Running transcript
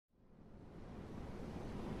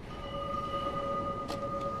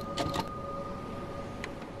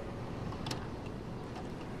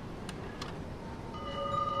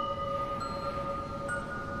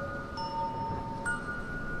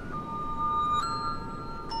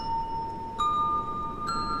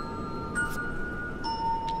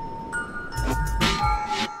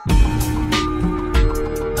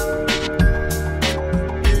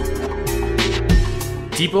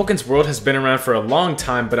Deepwoken's world has been around for a long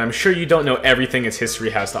time, but I'm sure you don't know everything its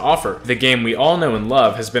history has to offer. The game we all know and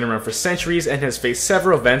love has been around for centuries and has faced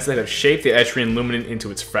several events that have shaped the Etrian Luminant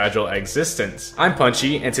into its fragile existence. I'm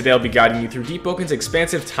Punchy, and today I'll be guiding you through Deepwoken's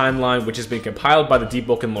expansive timeline, which has been compiled by the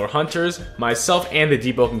Deepwoken lore hunters, myself, and the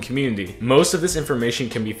Deepwoken community. Most of this information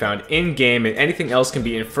can be found in-game, and anything else can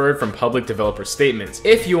be inferred from public developer statements.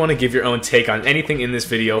 If you want to give your own take on anything in this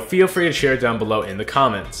video, feel free to share it down below in the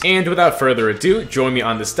comments. And without further ado, join me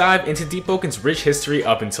on this dive into Deepwoken's rich history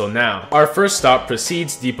up until now. Our first stop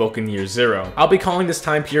precedes Deepwoken Year Zero. I'll be calling this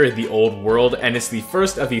time period the Old World, and it's the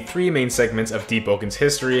first of the three main segments of Deepwoken's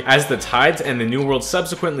history, as the Tides and the New World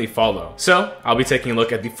subsequently follow. So, I'll be taking a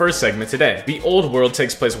look at the first segment today. The Old World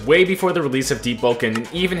takes place way before the release of Deepwoken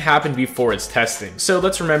and even happened before its testing. So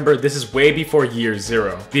let's remember, this is way before Year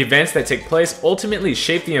Zero. The events that take place ultimately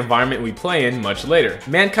shape the environment we play in much later.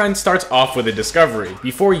 Mankind starts off with a discovery.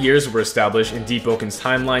 Before years were established in Deepwoken's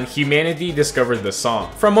timeline, humanity discovered the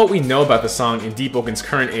song. From what we know about the song in Deepwoken's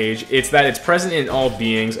current age, it's that it's present in all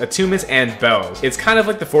beings, attunements, and bells. It's kind of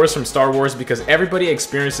like the Force from Star Wars because everybody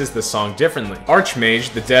experiences the song differently.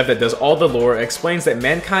 Archmage, the dev that does all the lore, explains that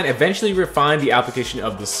mankind eventually refined the application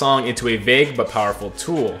of the song into a vague but powerful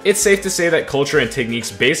tool. It's safe to say that culture and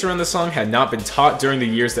techniques based around the song had not been taught during the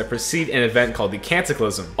years that precede an event called the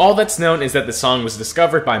Cataclysm. All that's known is that the song was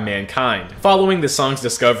discovered by mankind. Following the song's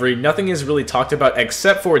discovery, nothing is really talked about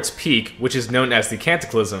except for its peak, which is known as the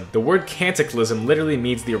Cataclysm. The word Cataclysm literally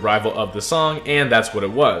means the arrival of the song, and that's what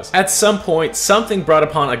it was. At some point, something brought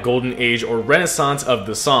upon a golden age or renaissance of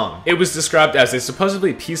the song. It was described as a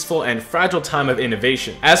supposedly peaceful and fragile time of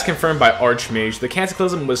innovation. As confirmed by Archmage, the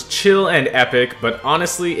Cataclysm was chill and epic, but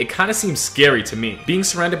honestly, it kinda seems scary to me. Being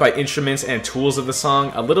surrounded by instruments and tools of the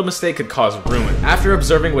song, a little mistake could cause ruin. After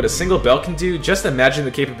observing what a single bell can do, just imagine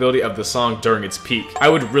the capability of the song during its peak. I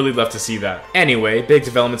would really love to see that. Anyway, big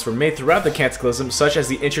developments were made throughout the Cataclysm, such as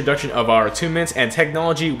the introduction of our attunements and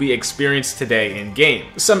technology we experience today in-game.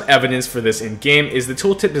 Some evidence for this in-game is the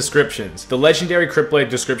tooltip descriptions. The legendary Cryptblade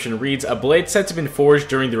description reads, a blade said to have been forged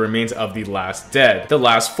during the remains of the last dead, the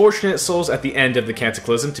last fortunate souls at the end of the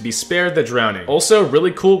Cataclysm to be spared the drowning. Also,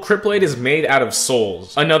 really cool, Cryptblade is made out of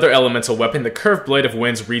souls. Another elemental weapon, the curved blade of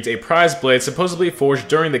winds, reads a prize blade supposedly forged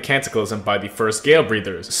during the Cataclysm by the first Gale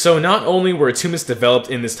Breathers. So not only were attunements developed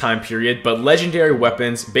in this time period, but legendary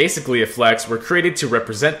weapons, basically a flex, were created to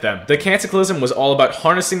represent them. The Cataclysm was all about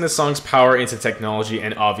harnessing the song's power into technology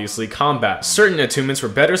and obviously combat. Certain attunements were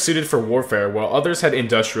better suited for warfare, while others had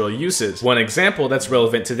industrial uses. One example that's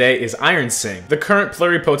relevant today is Iron Sing. The current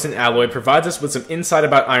pluripotent alloy provides us with some insight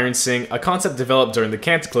about Iron Sing, a concept developed during the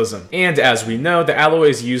Cataclysm. And as we know, the alloy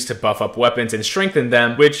is used to buff up weapons and strengthen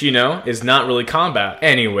them, which, you know, is not really combat.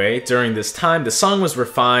 Anyway, during this time, the song was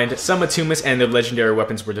refined, some attunements and their legendary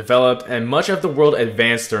weapons were developed, and much of the world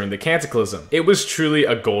advanced during the Cataclysm. It was truly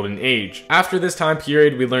a golden age. After this time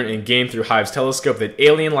period, we learned in-game through Hive's telescope that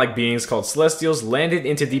alien-like beings called Celestials landed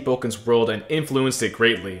into Deepwoken's world and influenced it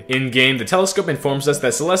greatly. In-game, the telescope informs us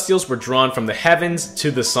that Celestials were drawn from the heavens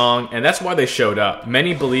to the song, and that's why they showed up.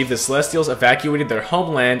 Many believe the Celestials evacuated their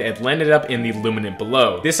homeland and landed up in the Luminant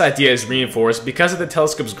below. This idea is reinforced because of the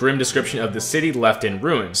telescope's grim description of the city left in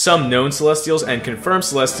ruins. Some known Celestials and confirmed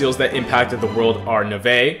Celestials that impacted the world are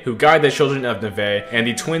Neve, who guide the children of Neve, and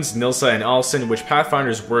the twins Nilsa and Alsin, which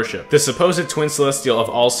Pathfinders worship. The supposed twin Celestial of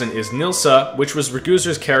Alsin is Nilsa, which was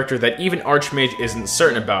Raguzer's character that even Archmage isn't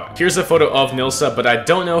certain about. Here's a photo of Nilsa, but I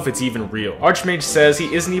don't know if it's even real. Archmage says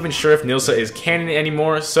he isn't even sure if Nilsa is canon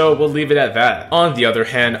anymore, so we'll leave it at that. On the other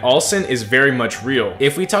hand, Alsin is very much real.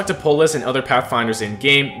 If we talk to Polis and other Pathfinders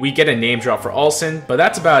in-game, we get a name drop for Alsin, but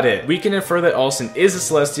that's about it. We can infer that Alsin is a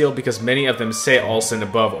Celestial because many of them say Alsin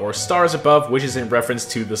above or stars above, which is in reference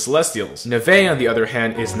to the Celestials. Neve, on the other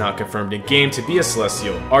hand, is not confirmed in-game to be a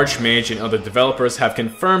Celestial. Archmage and other developers have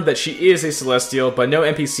confirmed that she is a Celestial, but no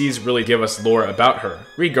NPCs really give us lore about her.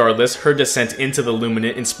 Regardless, her descent into the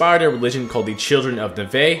Luminant inspired a religion called the Children of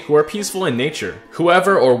Neve, who are peaceful in nature.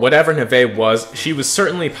 Whoever or whatever Neve was, she was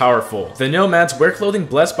certainly powerful. The Nomads wear clothing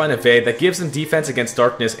blessed by Neve that gives them defense against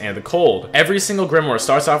darkness and the cold. Every single grimoire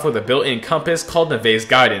starts off with a built-in compass called Neve's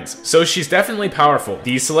Guidance, so she's definitely powerful.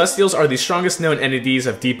 These Celestials are the strongest known entities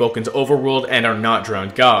of Deepwoken's overworld and are not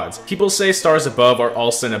drowned gods. People say stars above are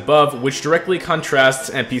Alsin above, which directly contrasts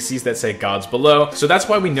NPCs that say gods below, so that's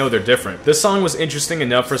why we know they're different. The song was interesting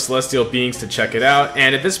enough for celestial beings to check it out,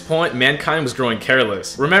 and at this point, mankind was growing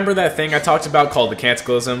careless. Remember that thing I talked about called the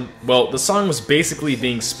Cataclysm? Well, the song was basically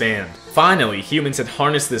being spammed. Finally, humans had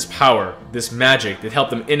harnessed this power, this magic that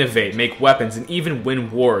helped them innovate, make weapons, and even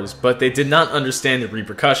win wars, but they did not understand the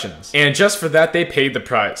repercussions. And just for that, they paid the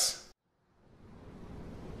price.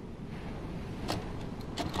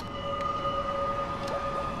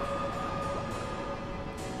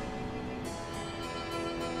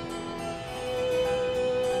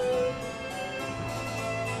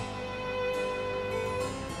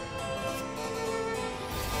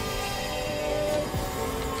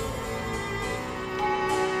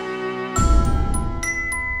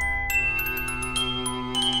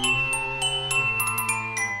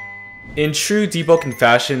 In true Deepwoken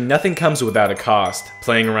fashion, nothing comes without a cost.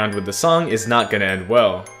 Playing around with the song is not gonna end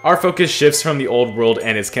well. Our focus shifts from the old world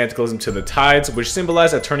and its cataclysm to the tides, which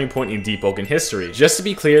symbolize a turning point in Deepwoken history. Just to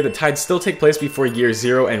be clear, the tides still take place before year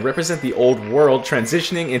 0 and represent the old world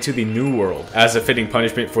transitioning into the new world. As a fitting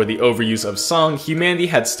punishment for the overuse of song, humanity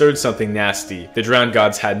had stirred something nasty. The drowned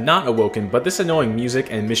gods had not awoken, but this annoying music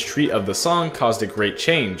and mistreat of the song caused a great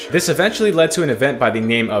change. This eventually led to an event by the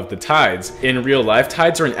name of the tides. In real life,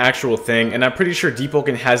 tides are an actual thing, and I'm pretty sure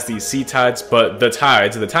Deepwoken has these sea tides, but the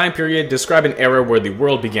tides, the time period, describe an era where the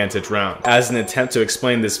world began to drown. As an attempt to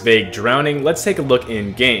explain this vague drowning, let's take a look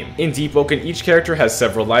in-game. In Deepwoken, each character has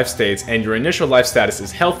several life states, and your initial life status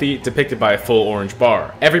is healthy, depicted by a full orange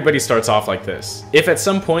bar. Everybody starts off like this. If at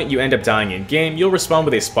some point you end up dying in-game, you'll respawn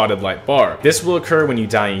with a spotted light bar. This will occur when you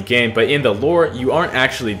die in-game, but in the lore, you aren't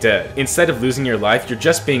actually dead. Instead of losing your life, you're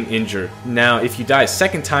just being injured. Now, if you die a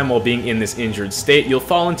second time while being in this injured state, you'll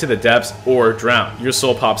fall into the depths or drown. Your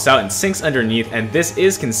soul pops out and sinks underneath, and this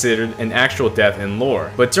is considered an actual death in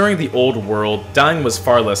lore. But during the old world, dying was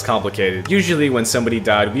far less complicated. Usually when somebody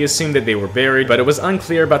died, we assumed that they were buried, but it was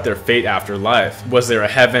unclear about their fate after life. Was there a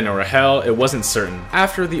heaven or a hell? It wasn't certain.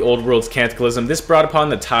 After the old world's cataclysm, this brought upon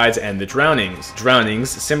the tides and the drownings. Drownings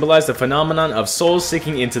symbolize the phenomenon of souls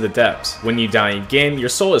sinking into the depths. When you die in game, your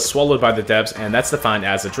soul is swallowed by the depths, and that's defined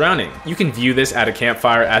as a drowning. You can view this at a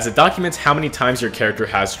campfire as it documents how many times your character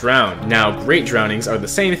has drowned. Now, great drownings are the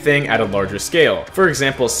same thing at a larger scale. For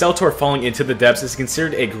example, Seltor falling into the depths is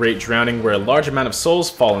considered a great drowning where a large amount of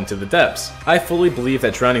souls fall into the depths. I fully believe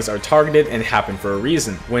that drownings are targeted and happen for a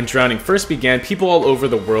reason. When drowning first began, people all over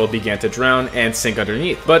the world began to drown and sink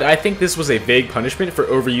underneath, but I think this was a vague punishment for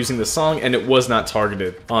overusing the song and it was not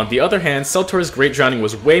targeted. On the other hand, Seltor's great drowning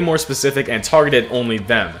was way more specific and targeted only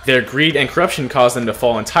them. Their greed and corruption caused them to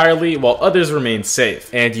fall entirely while others remained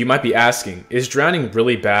safe. And you might be asking, is drowning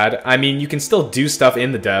really bad? I mean, you can still do stuff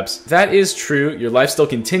in the depths. That is true, your life still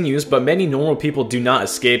continues, but many normal people do not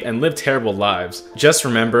escape and live terrible lives. Just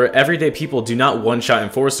remember, everyday people do not one-shot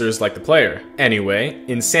enforcers like the player. Anyway,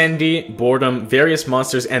 insanity, boredom, various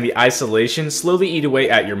monsters, and the isolation slowly eat away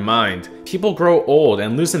at your mind. People grow old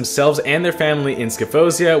and lose themselves and their family in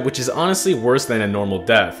Scyphosia, which is honestly worse than a normal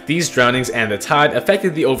death. These drownings and the tide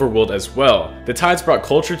affected the overworld as well. The tides brought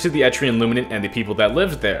culture to the Etrian Luminant and the people that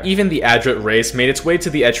lived there. Even the Adrit race made its way to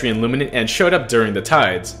the Etrian Luminant and showed up during the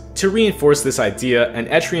tides. To reinforce this idea, an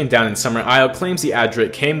Etrian down in Summer Isle claims the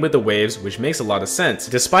Adrit came with the waves, which makes a lot of sense.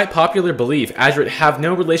 Despite popular belief, Adrit have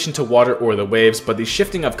no relation to water or the waves, but the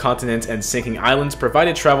shifting of continents and sinking islands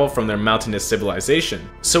provided travel from their mountainous civilization.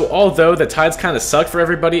 So although the tides kinda sucked for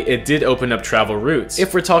everybody, it did open up travel routes.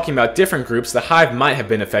 If we're talking about different groups, the Hive might have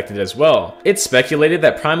been affected as well. It's speculated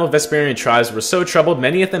that primal Vesperian tribes were so troubled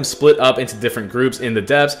many of them split up into different groups in the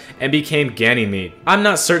depths and became Ganymede. I'm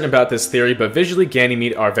not certain about this theory, but visually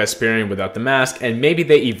Ganymede are Vesperian without the mask, and maybe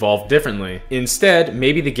they evolved differently. Instead,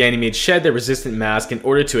 maybe the Ganymede shed their resistant mask in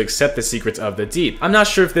order to accept the secrets of the deep. I'm not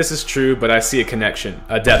sure if this is true, but I see a connection.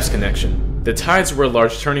 A depths connection. The tides were a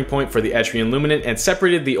large turning point for the Etrian Luminant and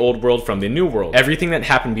separated the old world from the new world. Everything that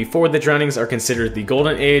happened before the drownings are considered the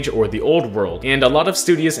Golden Age or the Old World, and a lot of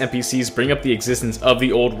studious NPCs bring up the existence of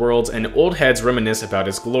the old worlds and old heads reminisce about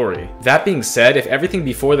its glory. That being said, if everything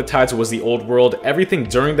before the tides was the old world, everything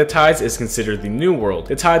during the tides is considered the new world.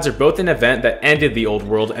 The tides are both an event that ended the old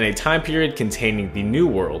world and a time period containing the new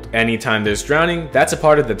world. Anytime there's drowning, that's a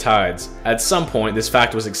part of the tides. At some point, this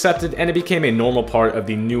fact was accepted and it became a normal part of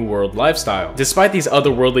the new world lifestyle. Despite these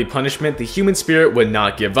otherworldly punishment, the human spirit would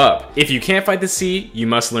not give up. If you can't fight the sea, you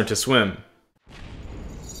must learn to swim.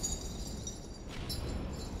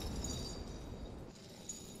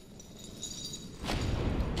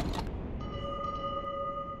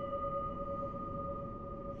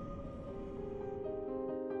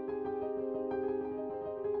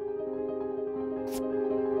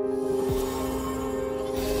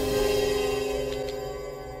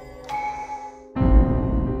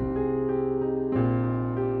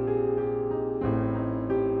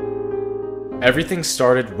 Everything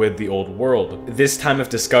started with the old world. This time of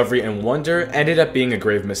discovery and wonder ended up being a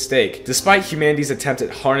grave mistake. Despite humanity's attempt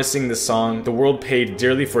at harnessing the song, the world paid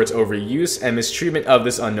dearly for its overuse and mistreatment of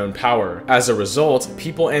this unknown power. As a result,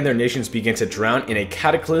 people and their nations began to drown in a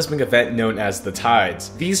cataclysmic event known as the tides.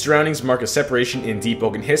 These drownings mark a separation in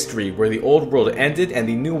Deepwoken history where the old world ended and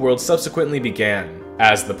the new world subsequently began.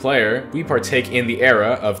 As the player, we partake in the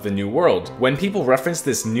era of the New World. When people reference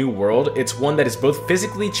this New World, it's one that is both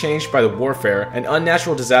physically changed by the warfare and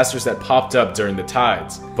unnatural disasters that popped up during the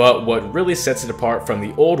tides. But what really sets it apart from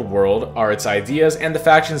the Old World are its ideas and the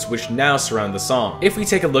factions which now surround the song. If we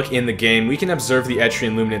take a look in the game, we can observe the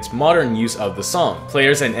Etrian Luminants' modern use of the song.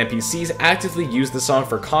 Players and NPCs actively use the song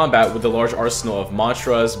for combat with a large arsenal of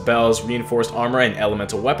mantras, bells, reinforced armor, and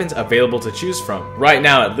elemental weapons available to choose from. Right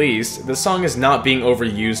now at least, the song is not being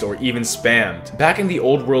overused or even spammed. Back in the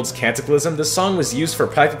Old World's Cataclysm, the song was used for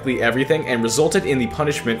practically everything and resulted in the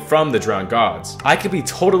punishment from the drowned gods. I could be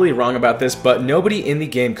totally wrong about this, but nobody in the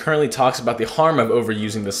game currently talks about the harm of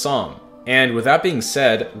overusing the song. And with that being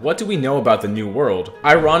said, what do we know about the New World?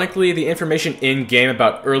 Ironically, the information in-game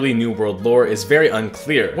about early New World lore is very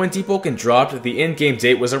unclear. When Deepwoken dropped, the in-game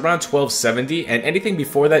date was around 1270, and anything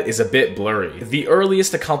before that is a bit blurry. The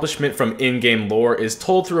earliest accomplishment from in-game lore is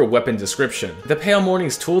told through a weapon description. The Pale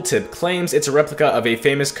Morning's tooltip claims it's a replica of a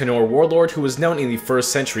famous Knorr warlord who was known in the 1st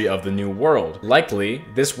century of the New World. Likely,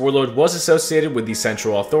 this warlord was associated with the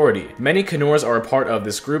Central Authority. Many Knorrs are a part of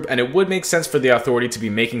this group, and it would make sense for the Authority to be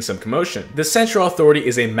making some commotion. The Central Authority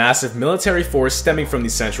is a massive military force stemming from the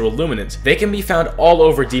Central Illuminant. They can be found all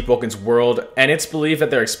over Deepwoken's world, and it's believed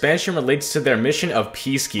that their expansion relates to their mission of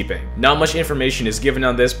peacekeeping. Not much information is given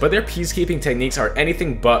on this, but their peacekeeping techniques are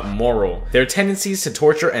anything but moral. Their tendencies to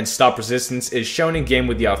torture and stop resistance is shown in-game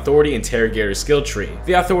with the Authority Interrogator skill tree.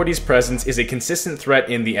 The Authority's presence is a consistent threat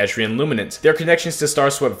in the Etrian Luminant. Their connections to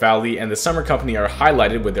Starswept Valley and the Summer Company are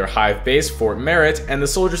highlighted with their hive base, Fort Merit, and the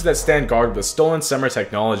soldiers that stand guard with stolen summer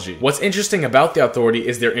technology. What's interesting about the Authority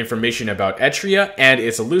is their information about Etria and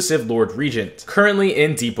its elusive Lord Regent. Currently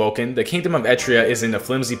in Deepwoken, the Kingdom of Etria is in a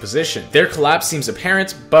flimsy position. Their collapse seems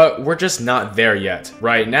apparent, but we're just not there yet.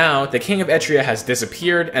 Right now, the King of Etria has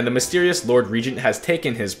disappeared and the mysterious Lord Regent has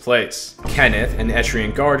taken his place. Kenneth, an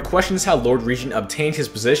Etrian guard, questions how Lord Regent obtained his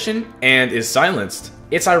position and is silenced.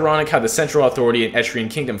 It's ironic how the Central Authority and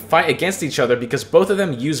Etrian Kingdom fight against each other because both of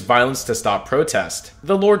them use violence to stop protest.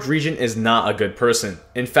 The Lord Regent is not a good person.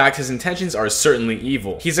 In fact, his intentions are certainly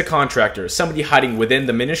evil. He's a contractor, somebody hiding within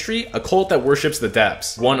the Ministry, a cult that worships the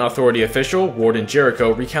depths. One Authority official, Warden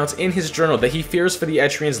Jericho, recounts in his journal that he fears for the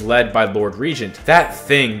Etrians led by Lord Regent. That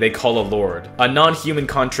thing they call a lord. A non-human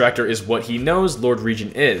contractor is what he knows Lord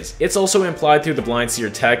Regent is. It's also implied through the Blind Seer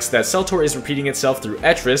text that Seltor is repeating itself through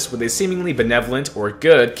Etris with a seemingly benevolent or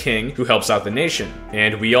good king who helps out the nation.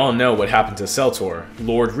 And we all know what happened to Seltor.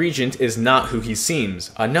 Lord Regent is not who he seems.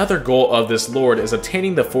 Another goal of this lord is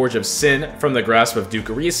obtaining the Forge of Sin from the grasp of Duke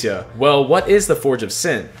Arisia. Well, what is the Forge of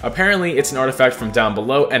Sin? Apparently, it's an artifact from down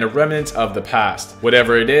below and a remnant of the past.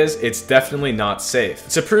 Whatever it is, it's definitely not safe.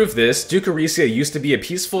 To prove this, Duke Arisia used to be a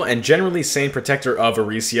peaceful and generally sane protector of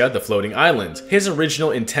Arisia, the floating island. His original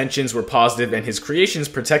intentions were positive and his creations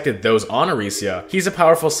protected those on Arisia. He's a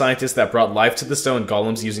powerful scientist that brought life to the stone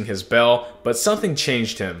golems using his bell, but something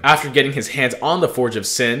changed him. After getting his hands on the Forge of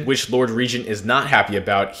Sin, which Lord Regent is not happy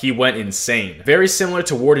about, he went insane. Very similar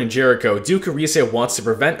to Warden Jericho, Duke Arisia wants to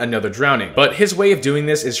prevent another drowning, but his way of doing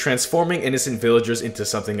this is transforming innocent villagers into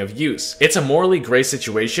something of use. It's a morally gray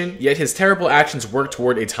situation, yet his terrible actions work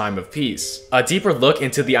toward a time of peace. A deeper look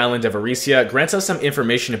into the island of Arisia grants us some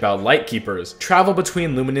information about light keepers. Travel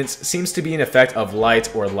between luminants seems to be an effect of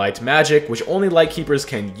light or light magic, which only light keepers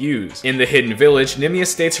can use. In the hidden village, Nimia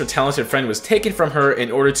states her talented friend was taken from her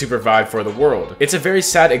in order to provide for the world. It's a very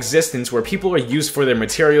sad existence where people are used for their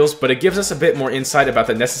materials, but it gives us a bit more insight about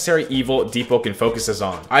the necessary evil Deepwoken focuses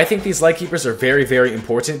on. I think these Lightkeepers are very, very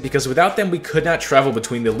important because without them we could not travel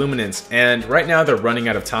between the Luminants, and right now they're running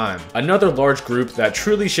out of time. Another large group that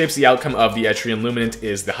truly shapes the outcome of the Etrian Luminant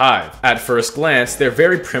is the Hive. At first glance, they're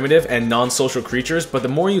very primitive and non-social creatures, but the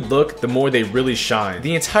more you look, the more they really shine.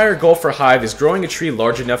 The entire goal for Hive is growing a tree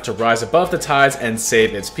large enough to rise above the tides and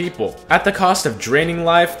save its people. At the cost of draining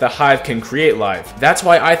life, the Hive can create life. That's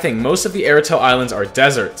why I think most of the Airtel Islands are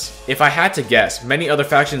deserts. If I had to guess, many other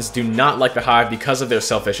factions do not like the Hive because of their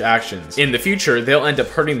selfish actions. In the future, they'll end up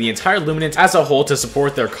hurting the entire Luminant as a whole to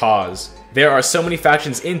support their cause. There are so many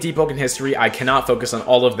factions in Deepwoken history, I cannot focus on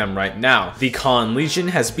all of them right now. The Khan Legion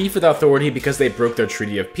has beef with Authority because they broke their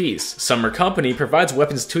Treaty of Peace. Summer Company provides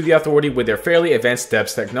weapons to the Authority with their fairly advanced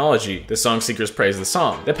depths technology. The Song Seekers praise the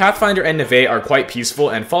song. The Pathfinder and Neve are quite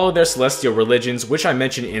peaceful and follow their celestial religions, which I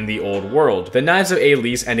mentioned in the Old World. The Knives of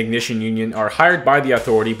Elise and Ignition Union are hired by the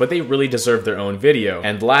Authority, but they really deserve their own video.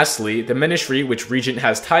 And lastly, the Ministry, which Regent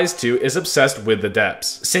has ties to, is obsessed with the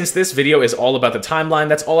depths. Since this video is all about the timeline,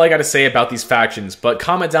 that's all I gotta say about these factions, but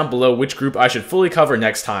comment down below which group I should fully cover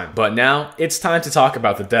next time. But now, it's time to talk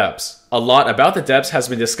about the depths. A lot about the depths has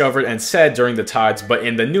been discovered and said during the tides, but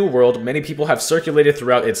in the New World, many people have circulated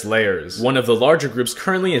throughout its layers. One of the larger groups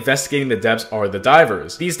currently investigating the depths are the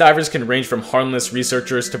divers. These divers can range from harmless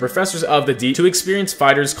researchers to professors of the deep to experienced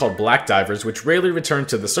fighters called black divers, which rarely return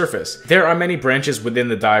to the surface. There are many branches within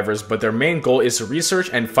the divers, but their main goal is to research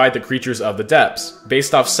and fight the creatures of the depths.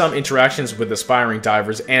 Based off some interactions with aspiring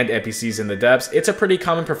divers and NPCs in the depths, it's a pretty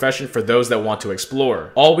common profession for those that want to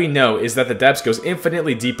explore. All we know is that the depths goes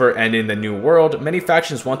infinitely deeper, and in the New World, many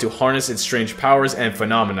factions want to harness its strange powers and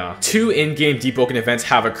phenomena. Two in-game Deepwoken events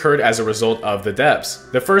have occurred as a result of the depths.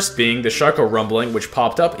 The first being the Sharko rumbling, which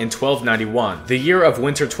popped up in 1291. The year of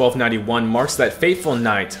winter 1291 marks that fateful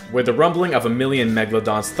night, where the rumbling of a million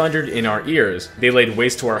megalodons thundered in our ears. They laid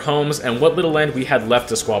waste to our homes and what little land we had left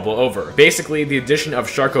to squabble over. Basically, the addition of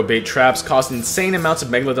Sharko bait traps caused insane amounts of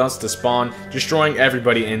megalodons to spawn, destroying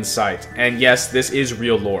everybody in sight. And yes, this is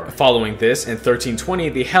real lore. Following this, in 1320,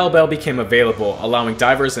 the Hellbell became available, allowing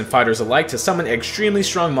divers and fighters alike to summon extremely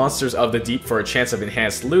strong monsters of the deep for a chance of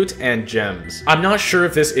enhanced loot and gems. I'm not sure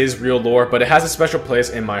if this is real lore, but it has a special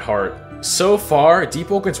place in my heart. So far,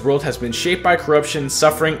 Deepwoken's world has been shaped by corruption,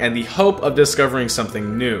 suffering, and the hope of discovering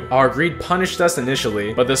something new. Our greed punished us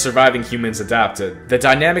initially, but the surviving humans adapted. The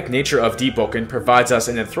dynamic nature of Deepwoken provides us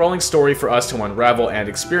an enthralling story for us to unravel and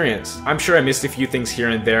experience. I'm sure I missed a few things here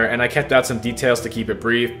and there, and I kept out some details to keep it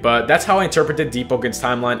brief, but that's how I interpreted Deepwoken's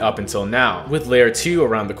timeline up until now. With Layer 2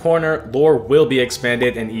 around the corner, lore will be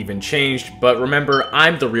expanded and even changed, but remember,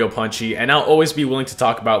 I'm TheRealPunchee, and I'll always be willing to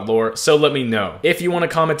talk about lore, so let me know. If you want to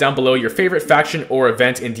comment down below your favorite faction or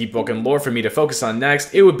event in Deepwoken lore for me to focus on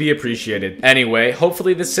next, it would be appreciated. Anyway,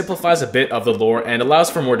 hopefully this simplifies a bit of the lore and allows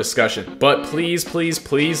for more discussion, but please, please,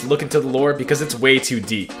 please look into the lore because it's way too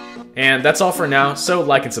deep. And that's all for now, so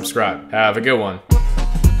like and subscribe. Have a good one.